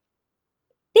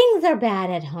 things are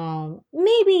bad at home.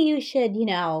 Maybe you should,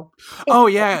 Oh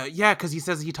yeah, because he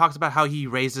says he talks about how he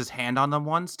raised his hand on them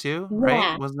once too, right?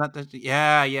 Yeah. Wasn't that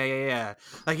yeah.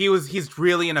 Like he's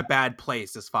really in a bad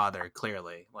place, his father,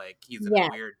 clearly. Like he's in a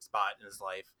weird spot in his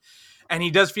life. And he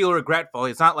does feel regretful.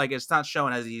 It's not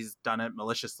shown as he's done it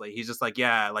maliciously. He's just like,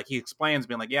 yeah, like he explains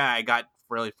being like, yeah, I got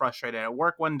really frustrated at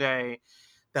work one day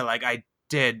that like I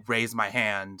did raise my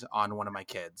hand on one of my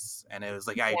kids, and it was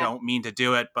like I don't mean to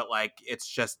do it, but like it's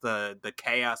just the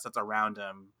chaos that's around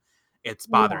him, it's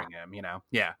bothering him,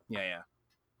 yeah.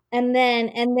 And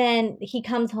then he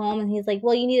comes home and he's like,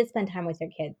 well, you need to spend time with your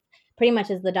kids, pretty much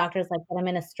as the doctor's like, but I'm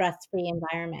in a stress-free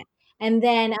environment. And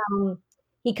then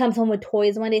he comes home with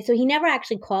toys one day. So he never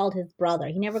actually called his brother.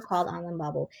 He never called Anand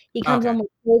Babu. He comes home with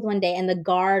toys one day, and the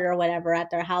guard or whatever at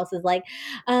their house is like,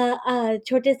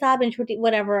 Chote Saab and Chote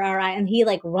whatever, all right. And he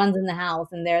like runs in the house,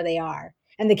 and there they are.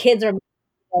 And the kids are.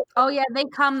 Oh yeah, they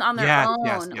come on their own.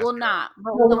 Yes, well, not.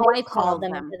 But the the wife called calls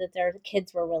them and said that their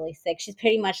kids were really sick. She's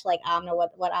pretty much like Amna.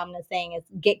 What Amna's saying is,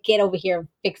 get over here, and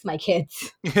fix my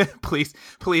kids. please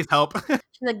help.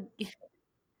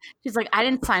 She's like, I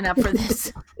didn't sign up for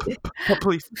this.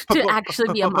 Please to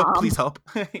actually be a mom. Please help.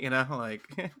 Like.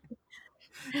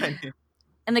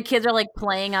 And the kids are like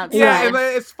playing outside. Yeah,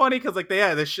 it's funny because like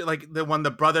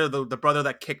the brother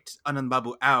that kicked Anand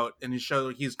Babu out, and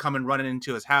he's coming running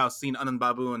into his house, seeing Anand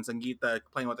Babu and Sangeeta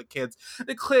playing with the kids.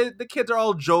 The kids are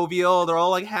all jovial, they're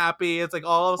all like happy. It's like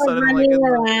all of a sudden like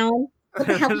around. What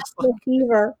the hell happened to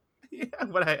fever?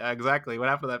 Yeah, exactly. What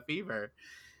happened to that fever?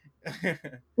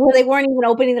 Well, they weren't even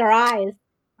opening their eyes.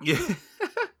 Yeah.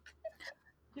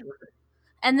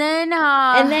 And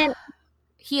then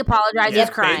he apologizes,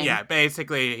 crying. Yeah,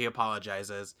 basically he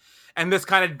apologizes. And this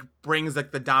kind of brings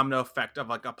like the domino effect of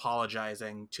like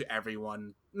apologizing to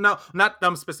everyone. No, not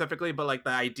them specifically, but like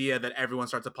the idea that everyone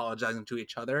starts apologizing to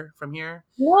each other from here.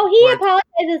 No, he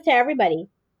apologizes to everybody.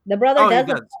 The brother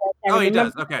does. He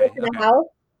does. Okay. The house?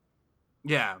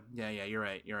 Yeah, you're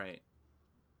right.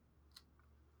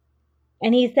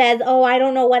 And he says, oh, I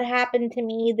don't know what happened to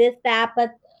me, this, that,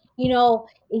 but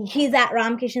he's at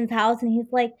Ramkishan's house and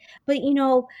he's like, but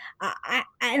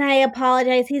I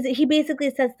apologize. He basically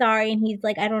says sorry, and he's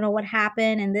like, I don't know what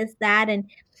happened and this, that,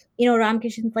 and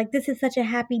Ramkishan's like, this is such a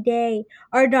happy day.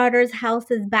 Our daughter's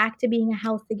house is back to being a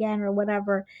house again, or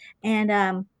whatever.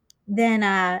 And then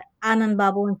Anand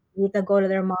Babu and Sangeeta go to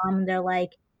their mom and they're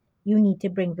like, you need to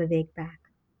bring Vivek back,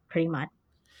 pretty much.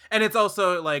 And it's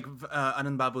also like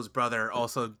Anand Babu's brother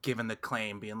also given the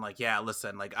claim, being like, yeah,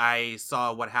 listen, like I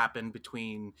saw what happened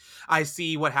I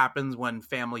see what happens when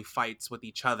family fights with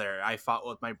each other. I fought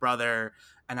with my brother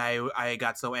and I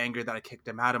got so angry that I kicked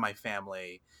him out of my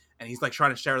family. And he's like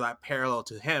trying to share that parallel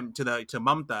to him, to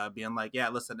Mamta, being like, yeah,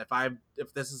 listen,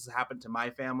 if this has happened to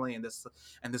my family and this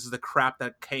is the crap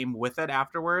that came with it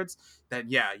afterwards, then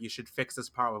yeah, you should fix this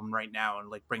problem right now and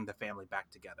like bring the family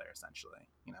back together, essentially,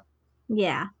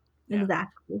 Yeah.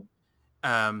 Exactly.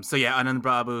 So yeah, Anand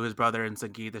Babu, his brother, and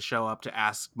Sangeeta show up to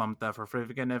ask Mamta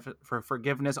for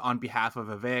forgiveness on behalf of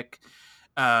Vivek.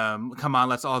 come on,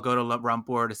 let's all go to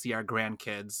Rumpur to see our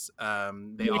grandkids.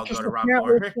 They Yeah, all go because to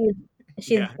apparently Rumpur.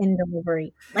 she's Yeah. in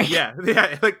delivery. Like, Yeah,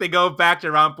 like they go back to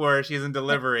Rampur. She's in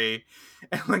delivery,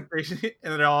 and like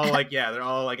and they're all like, yeah, they're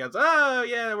all like, oh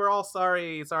yeah, we're all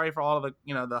sorry for all of the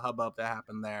the hubbub that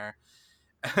happened there.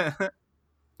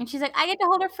 And she's like, I get to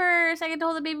hold her first. I get to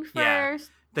hold the baby Yeah,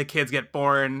 first. the kids get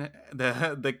born.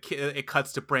 The kid, it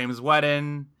cuts to Prem's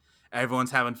wedding.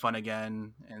 Everyone's having fun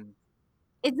again, and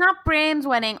It's not Bram's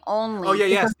wedding only. oh yeah,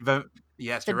 It's yes,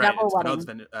 yes, the you're right. double It's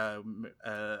wedding.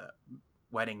 Vinod's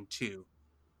wedding too.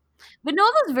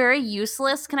 Vinoda's very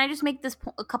useless. Can I just make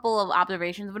a couple of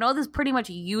observations? Vinoda's pretty much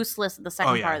useless in the Oh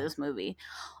second part yeah, of this movie.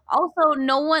 Also,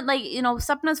 no one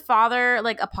Sapna's father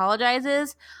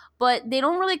apologizes, but they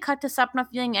don't really cut to Sapna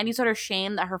feeling any sort of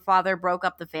shame that her father broke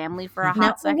up the family for a no,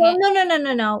 hot second.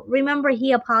 no. Remember,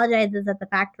 he apologizes at the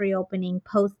factory opening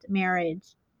post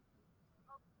marriage.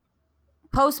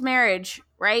 Post marriage,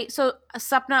 right? So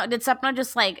did Sapna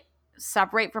just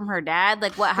separate from her dad?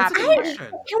 Like what that's a happened good there?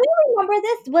 question. Can we remember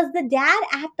this? Was the dad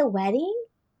at the wedding?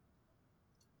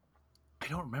 I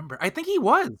don't remember. I think he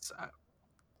was.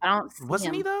 I don't see Wasn't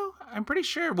him. he though? I'm pretty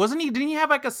sure. Wasn't he? Didn't he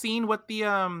have like a scene with the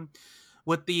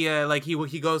like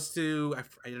he goes to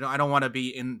I don't want to be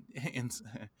in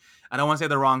I don't want to say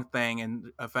the wrong thing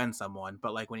and offend someone,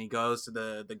 but like when he goes to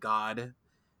the god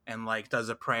and like does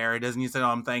a prayer, doesn't he say,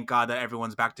 thank God that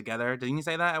everyone's back together? Didn't he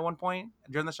say that at one point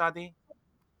during the shadi?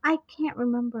 I can't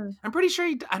remember. I'm pretty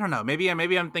sure I don't know. Maybe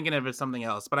I'm thinking of it something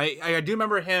else, but I do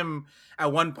remember him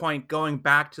at one point going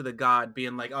back to the God,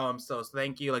 being like, "Oh, I'm so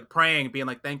thank you," like praying, being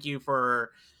like, "Thank you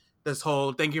for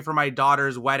thank you for my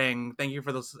daughter's wedding, thank you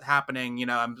for this happening.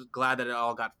 I'm glad that it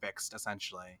all got fixed,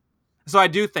 essentially." So I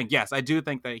do think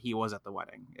that he was at the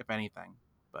wedding, if anything,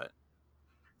 but.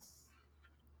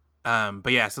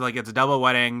 But yeah, so like it's a double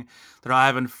wedding. They're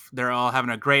all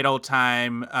having a great old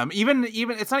time. Even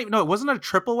it's not even, no, it wasn't a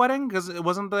triple wedding because it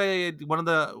wasn't one of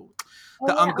the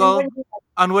uncle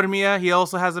Anwar Mia. He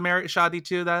also has a marriage shadi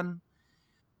too. Then,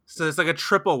 so it's like a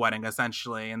triple wedding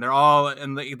essentially, and they're all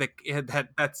in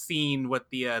that scene with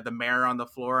the mirror on the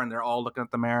floor, and they're all looking at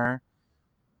the mirror.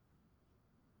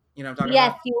 You know what I'm talking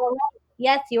about?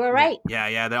 Yes, you were right.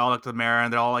 Yeah. They all look at the mirror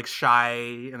and they're all like shy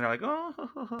and they're like,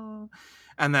 oh.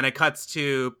 And then it cuts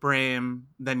to Prem.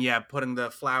 Then putting the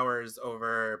flowers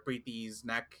over Preeti's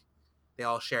neck. They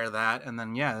all share that, and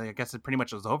then I guess it pretty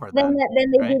much was over. Then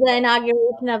they right? do the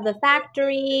inauguration of the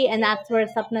factory, and that's where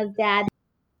Sapna's dad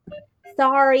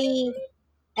sorry,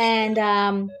 and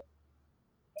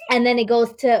then it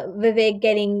goes to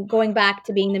Vivek going back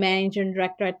to being the manager and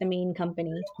director at the main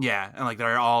company. Yeah, and like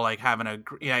they're all like having a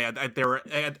they were.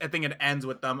 I think it ends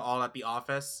with them all at the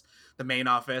office, the main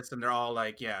office, and they're all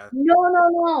like,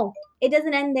 No, it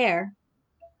doesn't end there.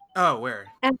 Oh, where?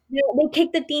 And they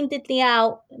kick the Teen Titli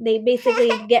out. They basically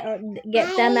get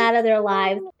them out of their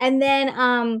lives, and then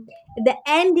the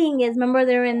ending is, remember,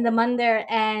 they're in the mandir,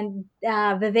 and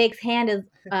Vivek's hand is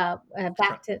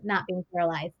back to not being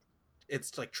paralyzed.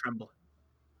 It's like tremble.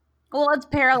 Well, it's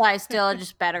paralyzed still,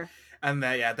 just better. And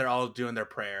they're all doing their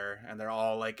prayer, and they're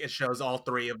all like, it shows all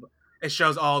three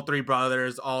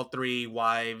brothers, all three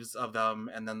wives of them,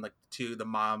 and then like the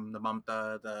mom, the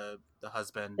mamta, the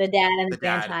husband, the dad, and the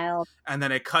grandchild, and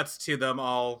then it cuts to them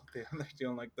all. They're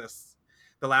doing like this,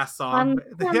 the last song,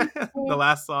 the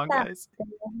last song, guys.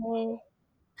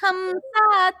 Hum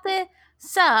saath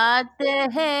saath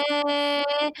hai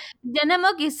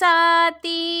janam ki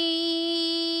saati,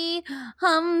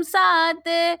 hum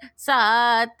saath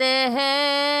saath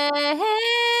hai.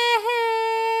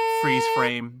 Freeze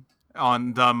frame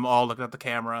on them all looking at the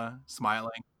camera,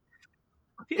 smiling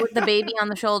with the baby on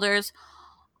the shoulders.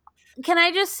 Can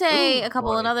I just say a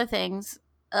couple of other things?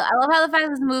 I love how the fact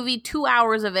that this movie, 2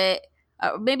 hours of it,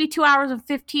 maybe 2 hours and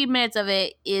 15 minutes of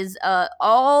it is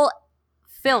all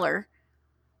filler,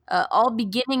 all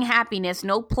beginning happiness,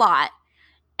 no plot.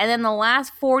 And then the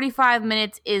last 45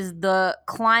 minutes is the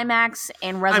climax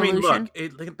and resolution. I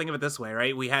mean, look, think of it this way,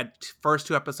 right? We had first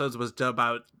 2 episodes was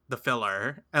about the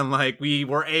filler, and like we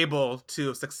were able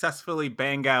to successfully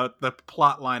bang out the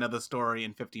plot line of the story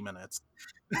in 50 minutes.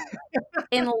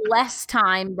 In less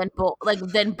time than both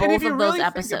of those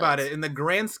episodes. Think about it, in the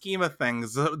grand scheme of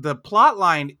things, the plot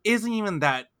line isn't even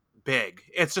that big.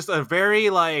 It's just a very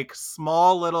like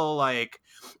small little like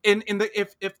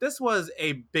if this was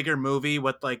a bigger movie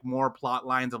with like more plot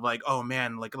lines of like, oh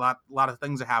man, like a lot of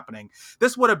things are happening,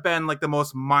 this would have been like the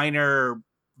most minor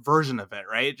version of it,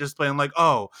 right? Just playing like,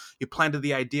 oh, you planted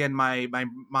the idea in my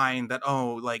mind that,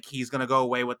 oh, like he's gonna go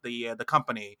away with the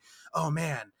company, oh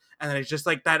man. And then it's just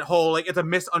like that whole, like, it's a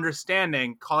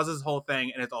misunderstanding causes the whole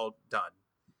thing, and it's all done.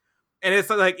 And it's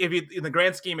like, if you, in the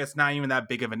grand scheme, it's not even that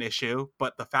big of an issue,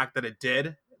 but the fact that it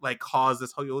did like cause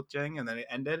this whole thing and then it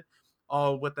ended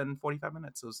all within 45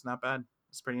 minutes, so it's not bad.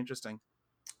 It's pretty interesting.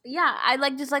 Yeah, I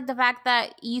just like the fact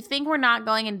that you think we're not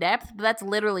going in depth, but that's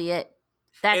literally it.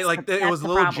 It was a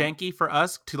little janky for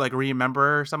us to like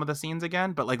remember some of the scenes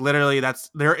again, but like literally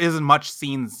there isn't much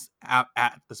scenes at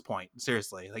this point.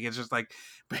 Seriously, like it's just like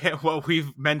what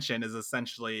we've mentioned is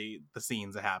essentially the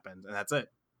scenes that happened, and that's it.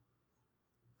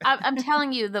 I'm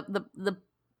telling you, the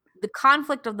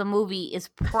conflict of the movie is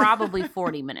probably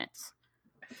 40 minutes.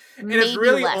 And it's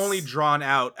really only drawn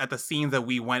out at the scenes that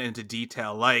we went into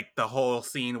detail, like the whole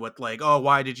scene with like, oh,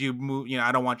 why did you move? You know,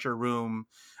 I don't want your room.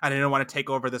 I didn't want to take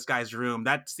over this guy's room.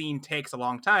 That scene takes a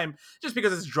long time just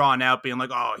because it's drawn out, being like,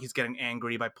 oh, he's getting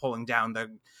angry by pulling down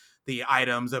the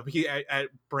items.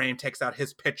 Brain takes out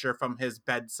his picture from his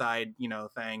bedside,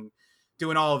 thing,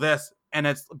 doing all of this. And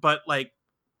but like,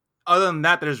 other than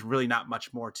that, there's really not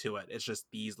much more to it. It's just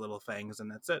these little things,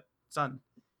 and that's it. It's done.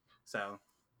 So,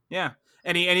 yeah.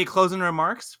 Any closing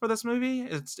remarks for this movie?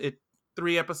 It's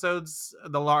 3 episodes,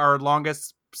 our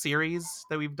longest series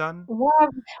that we've done.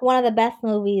 One of the best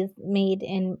movies made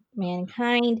in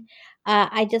mankind.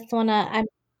 I just wanna,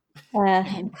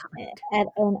 in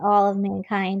all of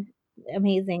mankind,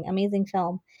 amazing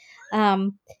film.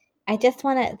 I just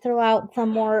want to throw out some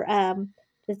more,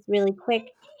 just really quick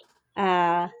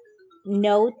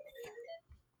notes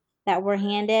that were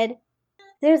handed.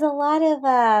 There's a lot of,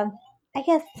 I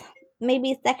guess,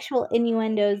 maybe sexual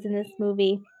innuendos in this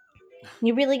movie.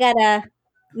 You really gotta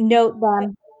note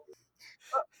them.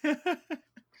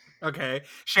 Okay,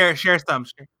 share some.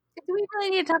 Do we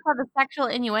really need to talk about the sexual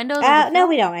innuendos? No,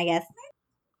 we don't. I guess.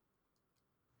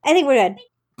 I think we're good.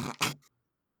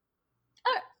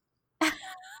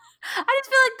 I just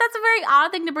feel like that's a very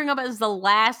odd thing to bring up as the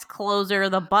last closer,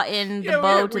 the button, the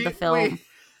bow to the film.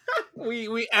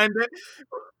 We end it.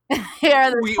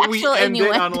 Yeah, we end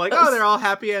it on like, oh, they're all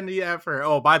happy ending effort.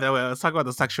 Oh, by the way, let's talk about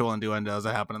the sexual innuendos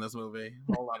that happen in this movie.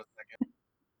 Hold on a second.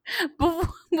 But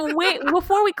wait,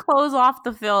 before we close off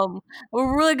the film,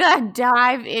 we're really gonna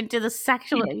dive into the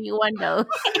sexual innuendos.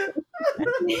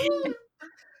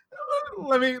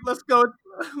 Let's go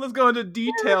into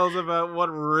details about what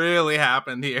really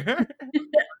happened here.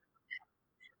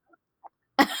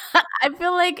 I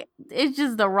feel like it's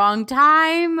just the wrong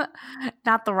time,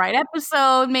 not the right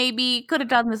episode. Maybe could have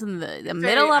done this in the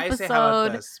middle episode. How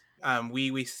about this?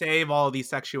 We save all these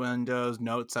sexual innuendos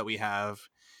notes that we have,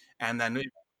 and then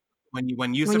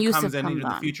when Yusuf comes in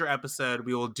the future episode,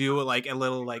 we will do like a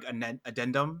little like an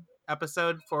addendum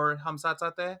episode for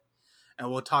Hamsatsate,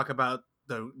 and we'll talk about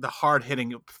the hard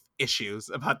hitting issues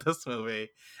about this movie.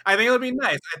 I think it'll be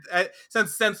nice.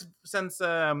 Since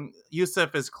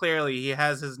Yusuf is clearly, he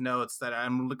has his notes that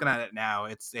I'm looking at it now.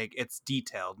 It's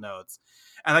detailed notes,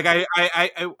 and like I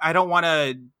don't want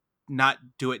to not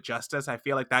do it justice. I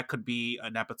feel like that could be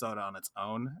an episode on its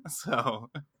own. So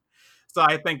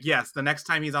I think, yes, the next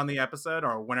time he's on the episode,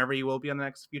 or whenever he will be on the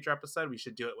next future episode, we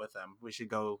should do it with him. We should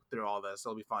go through all this.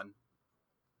 It'll be fun.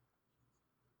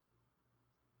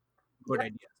 Good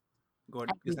idea. Good.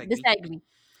 I agree.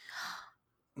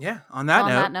 Yeah. On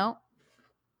that note,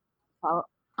 follow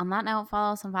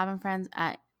us on Vibe and Friends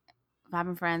at Vibe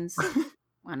and Friends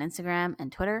on Instagram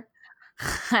and Twitter.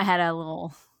 I had a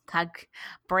little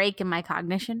break in my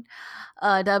cognition.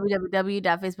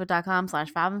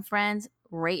 www.facebook.com/VibeandFriends.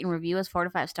 Rate and review us 4 to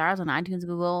 5 stars on iTunes,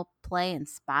 Google Play, and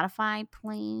Spotify,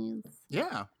 please.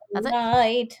 Yeah. That's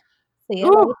it. See you.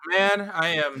 Ooh, man,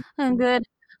 I am good.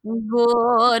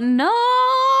 Good night.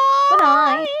 Good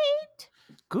night.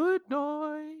 Good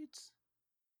night.